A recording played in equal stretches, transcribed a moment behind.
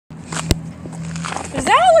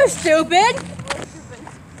were stupid.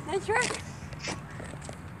 That's right.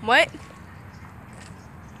 What?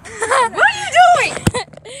 What are you doing?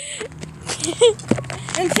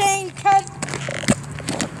 Insane cut.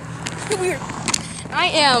 It's weird. I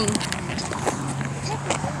am.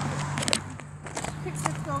 Let's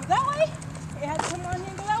go that way. It has to come on here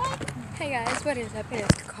and go that way. Hey guys, what is up? It is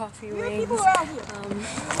Coffee There are Wings. people around here.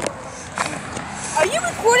 Are you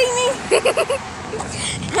recording me?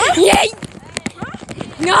 Huh? Yay! Huh?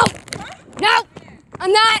 No! Huh? No!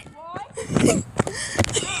 I'm not! Why?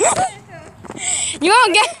 You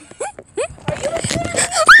won't get. Are you recording me?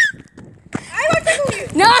 I want to tickle you.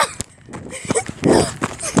 No!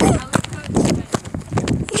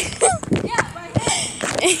 Yeah, my head.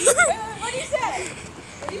 Wait, what do you say?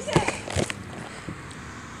 What do you say?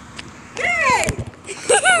 Hey!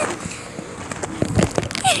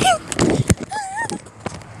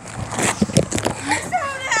 I saw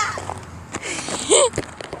that!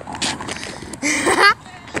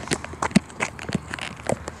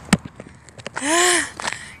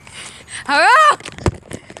 Hello?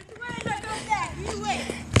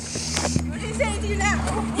 What did he say to you now?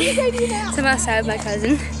 What did he say to you now? So I'm outside with my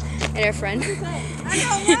cousin and her friend. I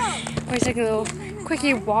don't know. We're just taking a little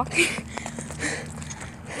quickie walk. I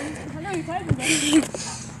know you're typing, but...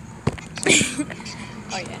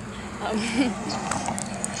 Oh yeah.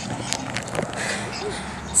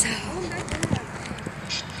 So,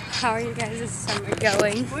 how are you guys this summer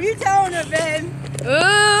going? What are you telling her, babe?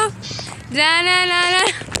 Ooh! Da na na na!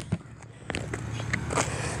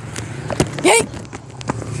 Yay!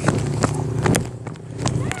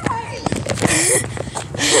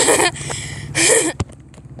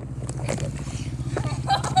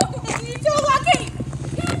 You're so lucky!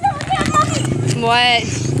 You're so damn lucky! What?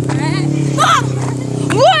 Oh!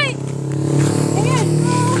 What?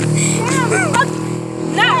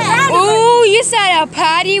 Ooh, you said a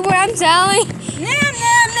potty where I'm telling.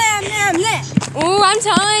 Ooh, I'm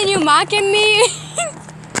telling you, mocking me.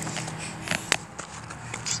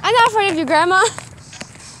 I'm not afraid of you, Grandma.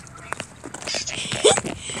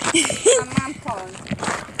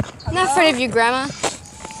 I'm not afraid of you, Grandma.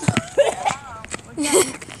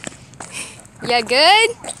 You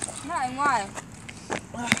good?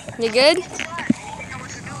 You good?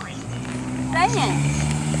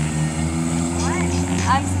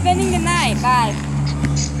 I'm spending the night. Bye.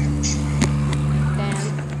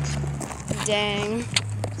 Dang.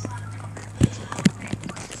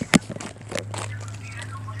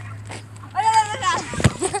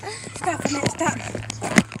 Stop.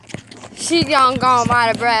 She gone out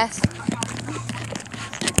of breath.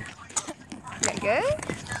 You good?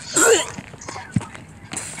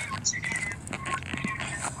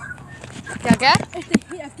 You okay?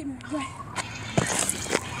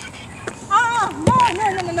 Oh, no.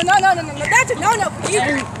 That's a no-no for you.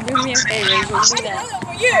 Do me a favor. Do That's a that. no-no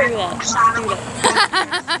for you.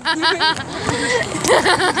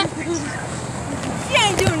 She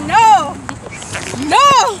ain't doing no.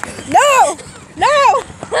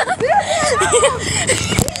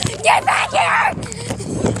 Get back here!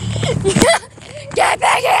 Get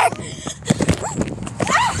back here!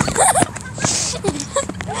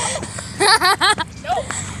 No.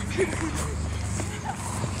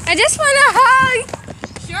 I just want a hug.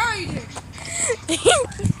 Sure you do.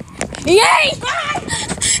 Yay!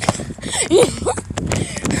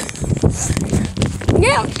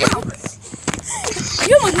 Yeah.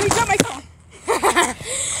 You almost moved up my phone.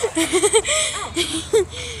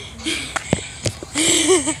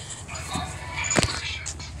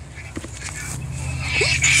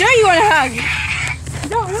 Sure you want a hug. You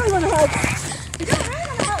don't really want a hug. Do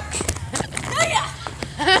ya?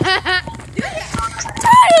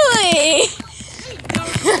 Totally.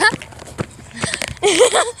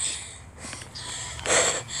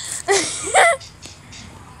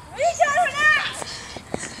 What are you telling her now?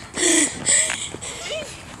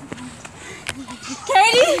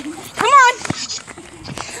 Katie, come on.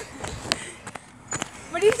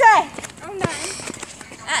 What did you say? I'm done.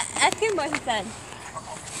 Ask him what he said.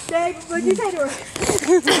 Dave, what did you say to her?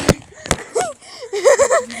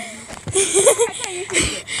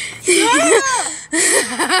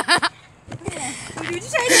 What did you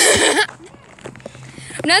say to her?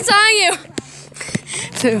 I'm not telling you.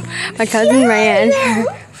 So my cousin ran. Her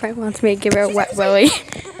friend wants me to give her a wet willy.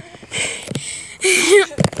 You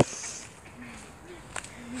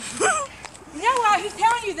know why he's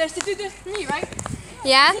telling you this to do this to me, right?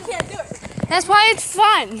 Yeah? He can't do it. That's why it's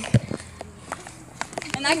fun.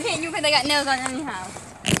 And I can't use because I got nails on anyhow.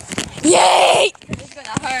 Yay! It's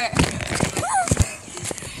gonna hurt.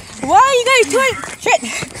 Why are you guys doing shit?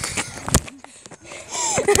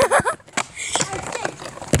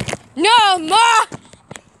 more.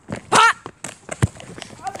 Pop.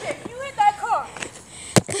 Okay, you hit that car.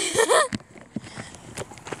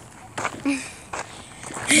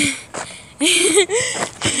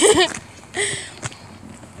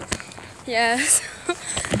 Yes.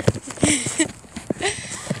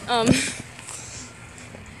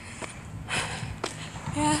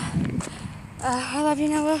 Yeah. I love you,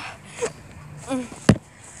 Noah.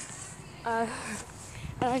 I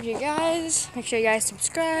love you guys. Make sure you guys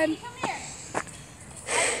subscribe. Come here.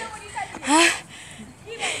 I don't know what you said to me. Huh?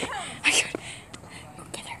 You better come. I should go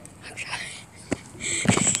get her. I'm trying.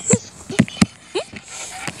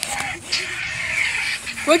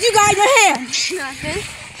 What you got in your hand? Nothing.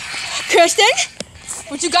 Kristen?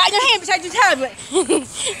 What you got in your hand besides your tablet?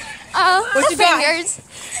 Oh, What you got? fingers.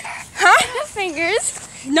 Huh? Fingers.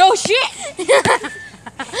 No shit.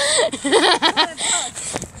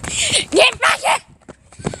 Get back here.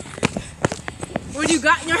 What you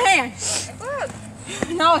got in your hand?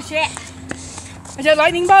 No shit. Is that a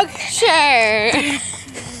lightning bug? Sure.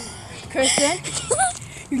 Kristen?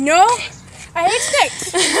 You know I hate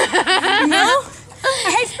snakes. You know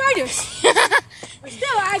I hate spiders. But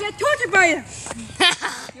still, I get tortured by them.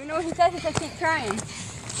 You know what he says? He says keep trying.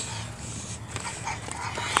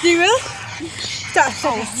 Do you really? Stop.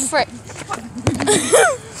 Frick.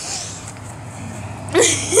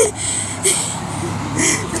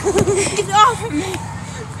 Get off of me.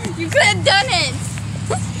 You could have done it.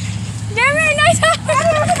 Give me a nice hug. I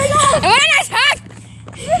want a nice hug.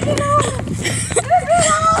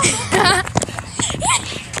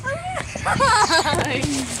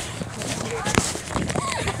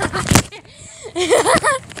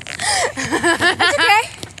 It's okay.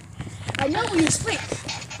 I know when you sleep.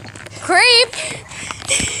 Creep.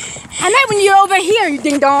 I meant when you're over here, you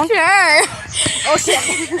ding dong. Sure. Oh shit.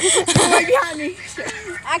 You're right behind me.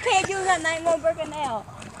 I can't use that night more broken nail.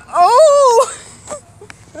 Oh.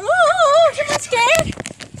 Oh, am I scared?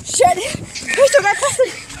 Shit. We still got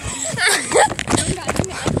custody.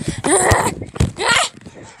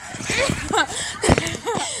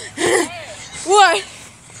 What?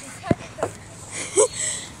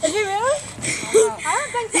 Is he really? I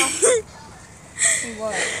don't think so. He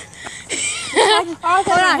was. Hold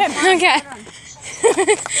on. Okay.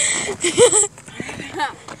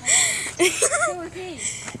 Who was he?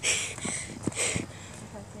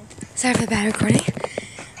 Sorry for the bad recording.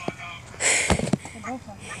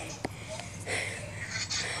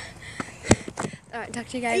 Alright, talk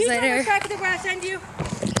to you Are guys you trying to later. crack it when I send you?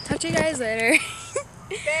 Talk to you guys later.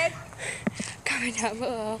 Babe? Comment down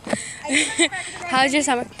below. Are you trying to crack it when I How's your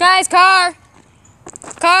summer? Guys, car!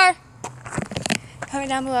 Comment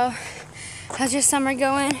down below. How's your summer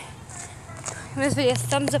going? Give this video a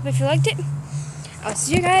thumbs up if you liked it. I'll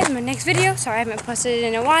see you guys in my next video. Sorry I haven't posted it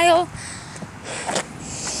in a while.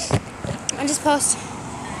 I just post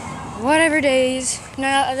whatever days.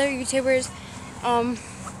 None other YouTubers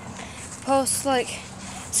post like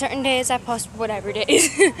certain days. I post whatever days.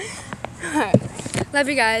 Alright. Love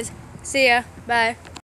you guys. See ya. Bye.